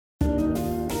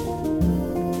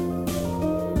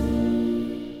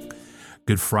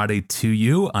Good Friday to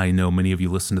you. I know many of you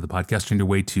listen to the podcast on your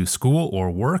way to school or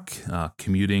work,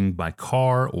 commuting by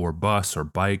car or bus or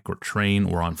bike or train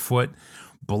or on foot.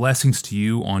 Blessings to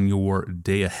you on your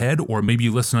day ahead, or maybe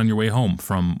you listen on your way home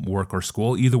from work or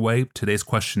school. Either way, today's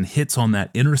question hits on that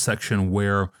intersection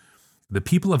where the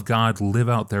people of God live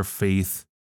out their faith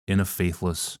in a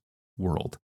faithless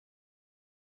world.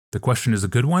 The question is a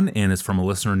good one, and it's from a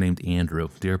listener named Andrew.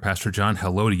 Dear Pastor John,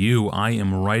 hello to you. I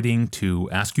am writing to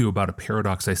ask you about a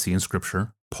paradox I see in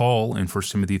Scripture. Paul in 1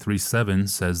 Timothy 3:7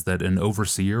 says that an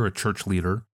overseer, a church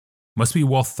leader, must be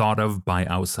well thought of by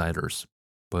outsiders.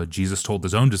 But Jesus told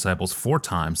his own disciples 4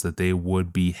 times that they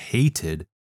would be hated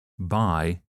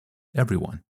by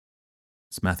everyone.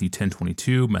 It's Matthew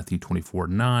 10:22, Matthew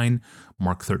 24:9,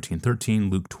 Mark 13:13,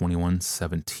 Luke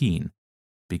 21:17.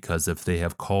 Because if they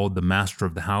have called the master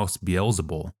of the house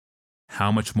Beelzebul,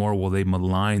 how much more will they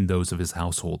malign those of his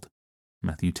household?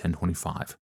 Matthew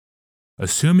 10:25.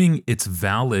 Assuming it's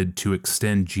valid to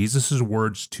extend Jesus'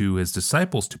 words to his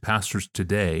disciples to pastors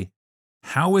today,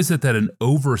 how is it that an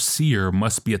overseer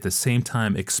must be at the same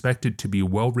time expected to be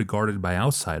well regarded by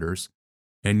outsiders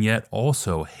and yet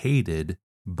also hated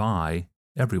by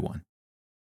everyone?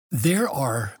 There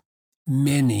are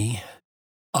many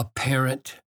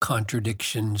apparent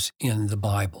contradictions in the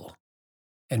Bible.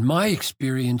 And my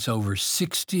experience over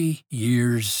 60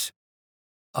 years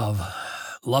of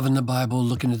loving the Bible,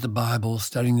 looking at the Bible,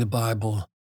 studying the Bible,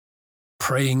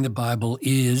 praying the Bible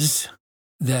is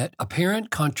that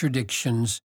apparent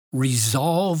contradictions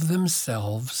resolve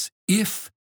themselves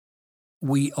if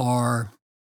we are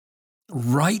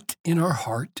right in our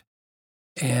heart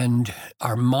and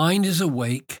our mind is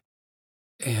awake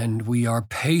and we are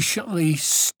patiently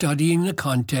studying the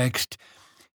context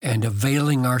and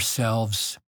availing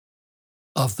ourselves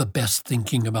of the best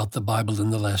thinking about the Bible in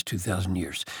the last 2,000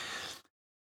 years.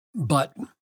 But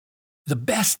the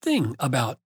best thing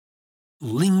about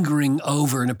lingering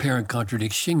over an apparent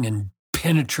contradiction and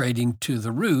penetrating to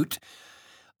the root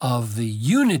of the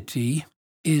unity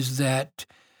is that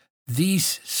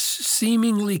these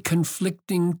seemingly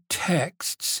conflicting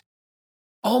texts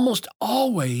almost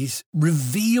always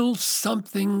reveal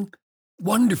something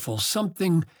wonderful,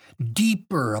 something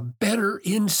deeper, a better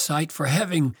insight for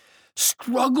having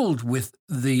struggled with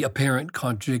the apparent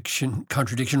contradiction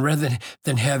rather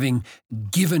than having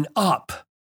given up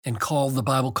and called the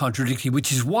Bible contradictory,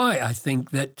 which is why I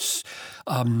think that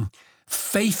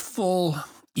faithful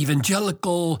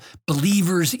evangelical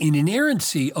believers in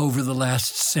inerrancy over the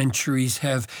last centuries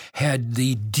have had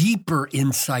the deeper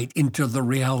insight into the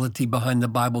reality behind the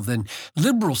Bible than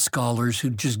liberal scholars who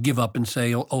just give up and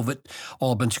say, oh, but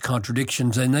all a bunch of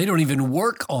contradictions, and they don't even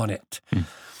work on it.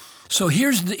 So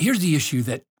here's the issue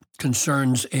that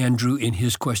concerns Andrew in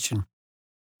his question.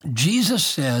 Jesus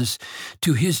says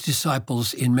to his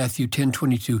disciples in Matthew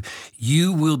 10:22,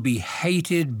 "You will be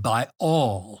hated by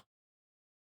all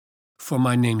for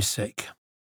my name's sake,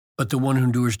 but the one who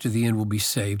endures to the end will be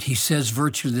saved." He says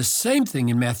virtually the same thing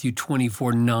in Matthew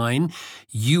 24:9,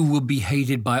 "You will be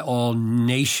hated by all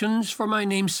nations for my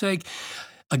name's sake."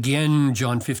 Again,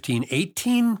 John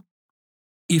 15:18,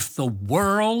 "If the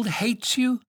world hates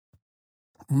you,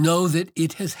 know that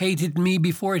it has hated me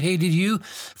before it hated you."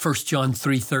 1 John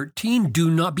 3:13,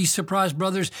 "Do not be surprised,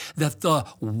 brothers, that the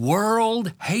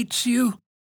world hates you."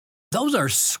 Those are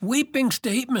sweeping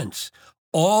statements.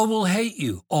 All will hate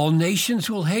you. All nations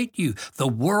will hate you. The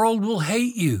world will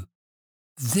hate you.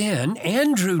 Then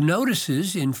Andrew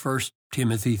notices in 1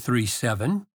 Timothy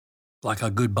 3:7, like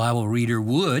a good Bible reader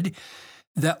would,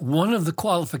 that one of the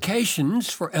qualifications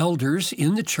for elders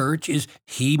in the church is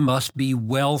he must be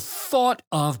well thought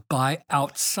of by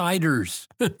outsiders,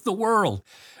 the world.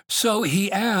 So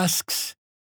he asks,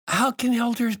 how can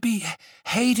elders be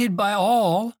hated by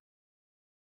all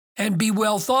and be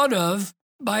well thought of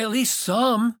by at least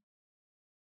some?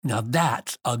 Now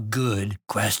that's a good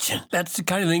question. That's the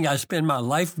kind of thing I spend my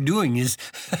life doing, is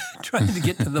trying to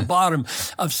get to the bottom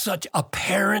of such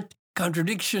apparent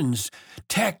contradictions,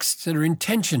 texts that are in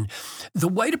tension. The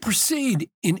way to proceed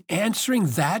in answering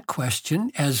that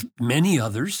question, as many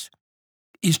others,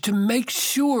 is to make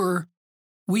sure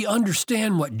we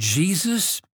understand what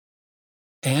Jesus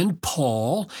and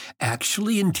Paul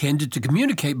actually intended to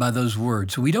communicate by those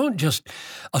words. We don't just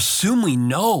assume we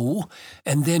know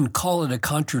and then call it a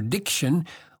contradiction.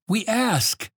 We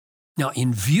ask, now,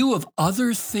 in view of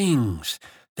other things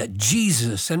that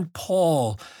Jesus and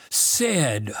Paul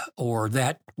said, or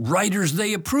that writers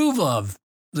they approve of,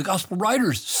 the gospel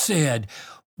writers said,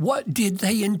 what did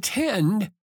they intend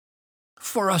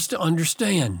for us to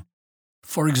understand?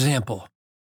 For example,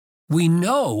 we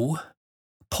know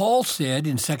Paul said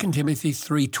in 2 Timothy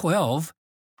 3:12,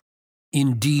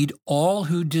 "Indeed, all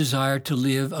who desire to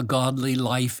live a godly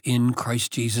life in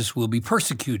Christ Jesus will be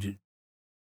persecuted."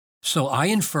 So I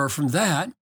infer from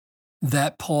that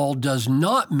Paul does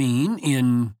not mean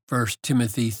in 1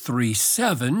 Timothy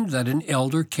 3:7 that an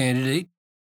elder candidate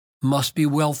must be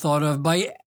well thought of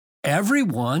by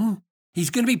everyone. He's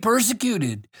going to be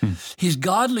persecuted. His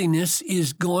godliness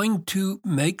is going to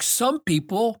make some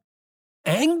people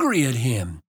angry at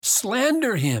him,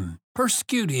 slander him,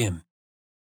 persecute him.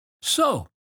 So,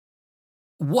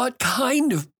 what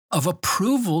kind of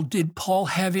approval did Paul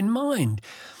have in mind?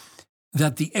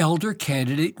 That the elder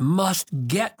candidate must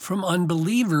get from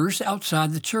unbelievers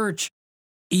outside the church,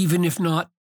 even if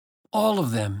not all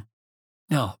of them.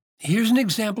 Now, here's an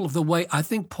example of the way I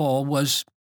think Paul was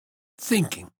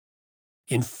thinking.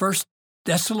 In 1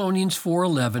 Thessalonians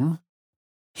 4:11,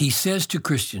 he says to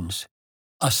Christians,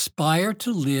 "Aspire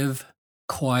to live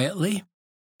quietly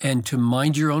and to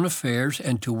mind your own affairs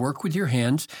and to work with your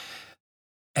hands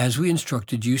as we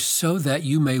instructed you, so that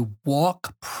you may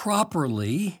walk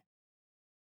properly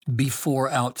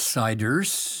before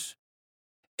outsiders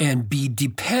and be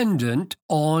dependent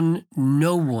on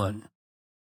no one."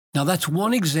 Now, that's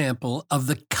one example of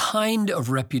the kind of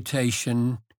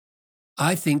reputation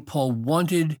I think Paul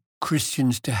wanted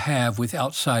Christians to have with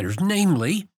outsiders.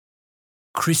 Namely,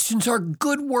 Christians are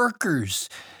good workers.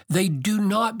 They do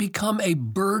not become a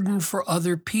burden for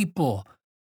other people.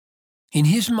 In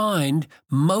his mind,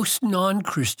 most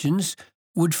non-Christians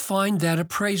would find that a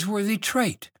praiseworthy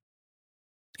trait.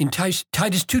 In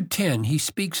Titus 2:10, he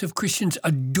speaks of Christians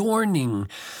adorning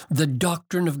the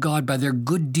doctrine of God by their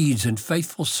good deeds and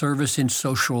faithful service in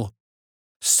social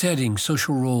settings,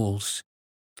 social roles.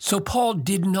 So Paul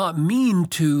did not mean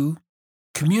to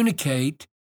communicate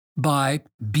by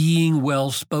being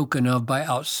well spoken of by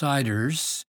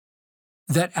outsiders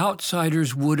that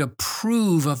outsiders would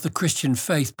approve of the Christian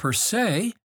faith per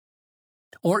se,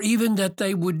 or even that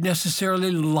they would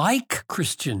necessarily like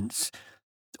Christians,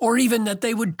 or even that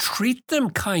they would treat them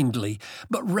kindly,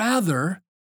 but rather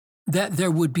that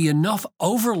there would be enough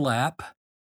overlap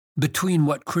between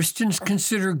what Christians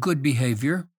consider good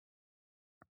behavior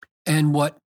and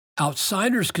what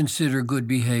outsiders consider good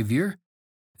behavior,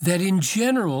 that in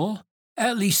general,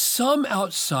 at least some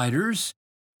outsiders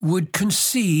would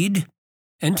concede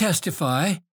and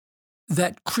testify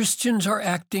that Christians are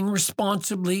acting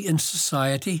responsibly in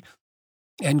society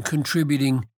and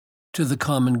contributing to the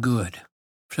common good.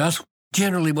 So that's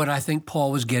generally what I think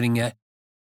Paul was getting at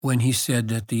when he said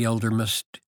that the elder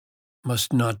must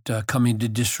not come into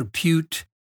disrepute.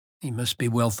 He must be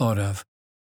well thought of.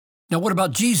 Now, what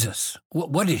about Jesus?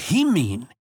 What did he mean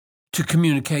to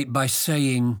communicate by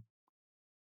saying,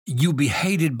 "You'll be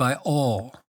hated by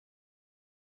all"?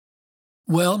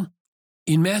 Well,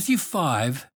 in Matthew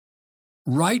 5,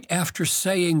 right after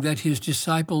saying that his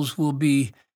disciples will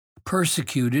be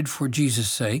persecuted for Jesus'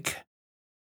 sake,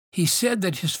 he said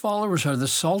that his followers are the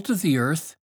salt of the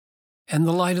earth and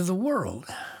the light of the world.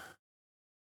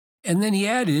 And then he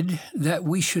added that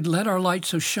we should let our light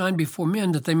so shine before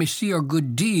men that they may see our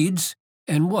good deeds,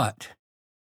 and what?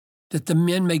 That the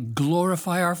men may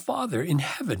glorify our Father in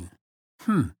heaven.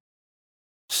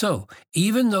 So,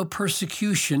 even though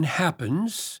persecution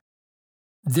happens,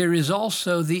 there is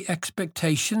also the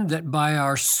expectation that by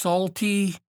our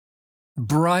salty,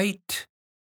 bright,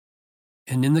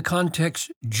 and in the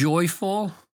context,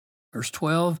 joyful, verse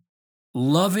 12,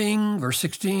 loving, verse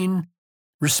 16,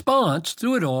 response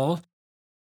through it all,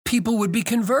 people would be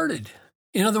converted.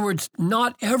 In other words,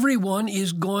 not everyone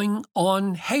is going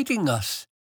on hating us.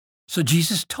 So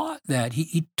Jesus taught that.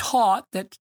 He taught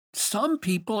that some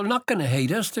people are not going to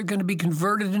hate us. They're going to be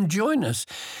converted and join us.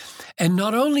 And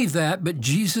not only that, but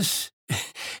Jesus,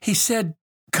 he said,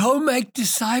 "Go make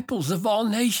disciples of all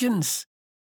nations."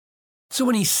 So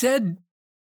when he said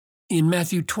in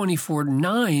Matthew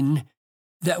 24:9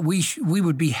 that we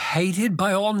would be hated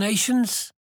by all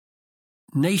nations,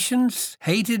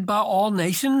 hated by all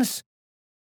nations,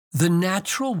 the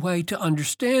natural way to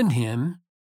understand him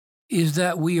is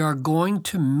that we are going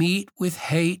to meet with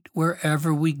hate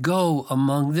wherever we go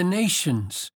among the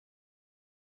nations.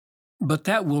 But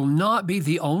that will not be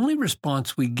the only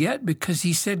response we get, because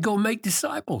he said, "Go make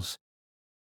disciples."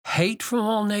 Hate from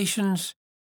all nations,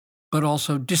 but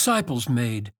also disciples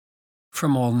made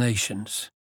from all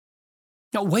nations.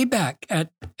 Now, way back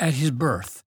at his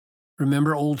birth,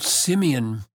 remember old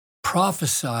Simeon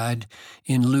prophesied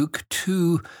in Luke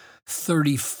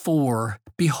 2:34,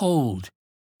 "Behold,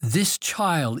 this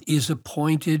child is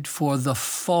appointed for the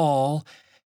fall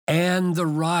and the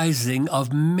rising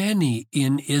of many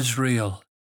in Israel,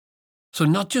 So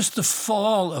not just the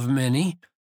fall of many,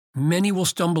 many will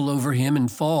stumble over him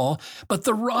and fall, but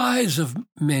the rise of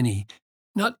many.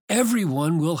 Not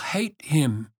everyone will hate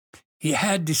him. He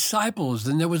had disciples,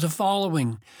 and there was a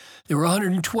following. There were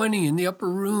 120 in the upper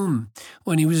room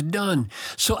when he was done.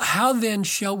 So how then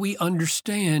shall we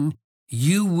understand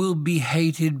you will be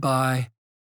hated by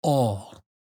all?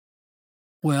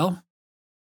 Well,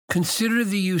 consider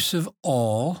the use of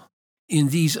all in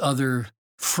these other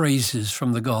phrases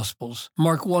from the Gospels.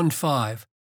 Mark 1:5.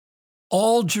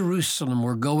 All Jerusalem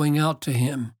were going out to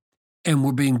him and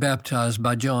were being baptized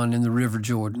by John in the river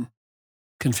Jordan,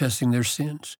 confessing their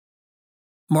sins.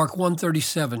 Mark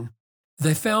 1:37.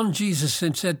 They found Jesus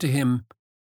and said to him,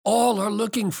 all are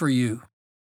looking for you.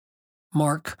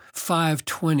 Mark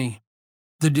 5:20.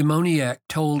 The demoniac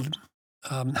told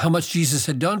how much Jesus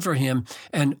had done for him,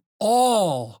 and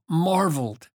all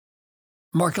marveled.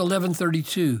 Mark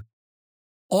 11:32.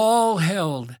 All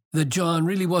held that John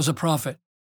really was a prophet.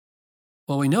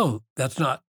 Well, we know that's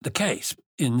not the case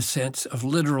in the sense of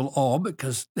literal all,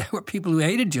 because there were people who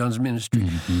hated John's ministry.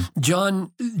 Mm-hmm.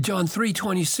 John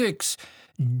 3:26,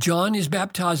 John is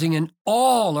baptizing and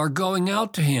all are going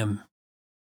out to him.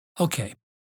 Okay.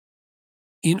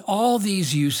 In all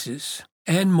these uses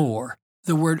and more,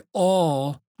 the word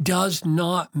all does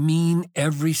not mean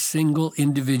every single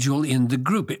individual in the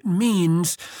group. It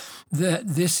means that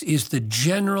this is the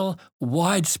general,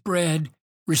 widespread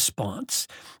response.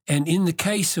 And in the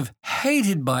case of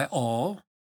hated by all,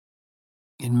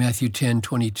 in Matthew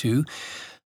 10:22,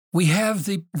 we have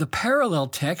the parallel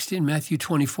text in Matthew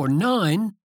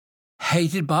 24:9,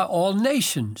 hated by all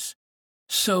nations.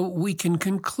 So we can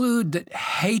conclude that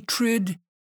hatred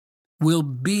will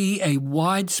be a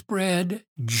widespread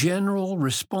general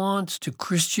response to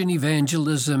Christian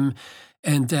evangelism,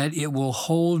 and that it will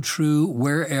hold true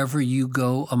wherever you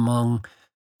go among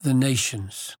the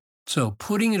nations. So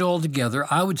putting it all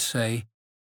together, I would say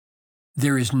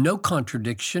there is no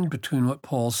contradiction between what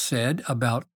Paul said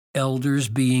about elders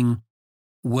being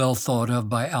well thought of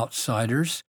by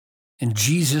outsiders and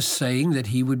Jesus saying that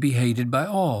he would be hated by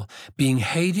all. Being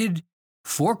hated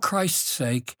for Christ's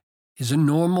sake is a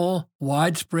normal,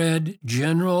 widespread,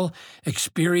 general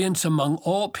experience among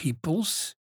all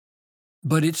peoples,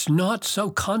 but it's not so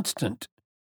constant.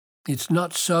 It's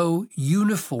not so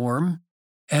uniform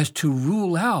as to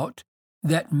rule out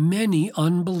that many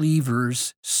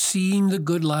unbelievers seeing the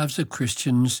good lives of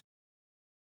Christians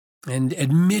and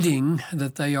admitting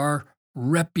that they are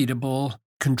reputable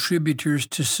contributors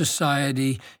to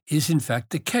society is in fact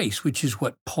the case, which is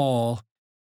what Paul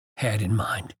had in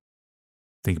mind.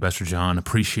 Thank you, Pastor John.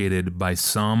 Appreciated by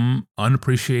some,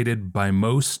 unappreciated by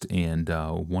most, and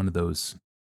one of those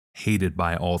hated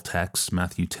by all texts,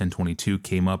 Matthew 10:22,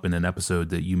 came up in an episode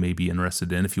that you may be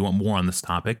interested in. If you want more on this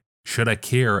topic, should I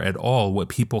care at all what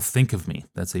people think of me?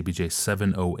 That's ABJ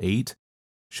 708.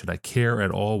 Should I care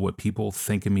at all what people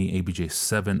think of me? ABJ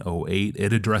 708.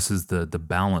 It addresses the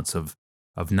balance of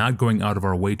not going out of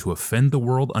our way to offend the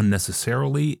world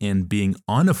unnecessarily and being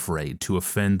unafraid to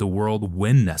offend the world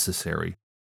when necessary.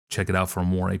 Check it out for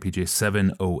more, APJ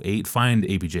 708. Find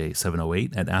APJ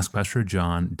 708 at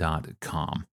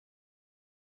AskPastorJohn.com.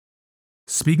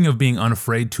 Speaking of being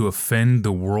unafraid to offend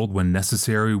the world when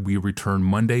necessary, we return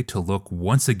Monday to look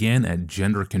once again at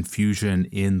gender confusion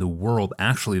in the world.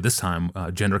 Actually, this time,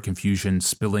 gender confusion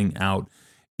spilling out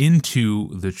into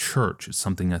the church. It's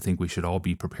something I think we should all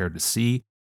be prepared to see,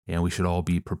 and we should all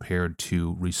be prepared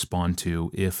to respond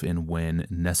to if and when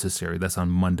necessary. That's on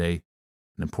Monday,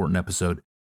 an important episode.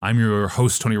 I'm your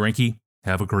host, Tony Reinke.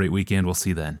 Have a great weekend. We'll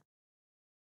see you then.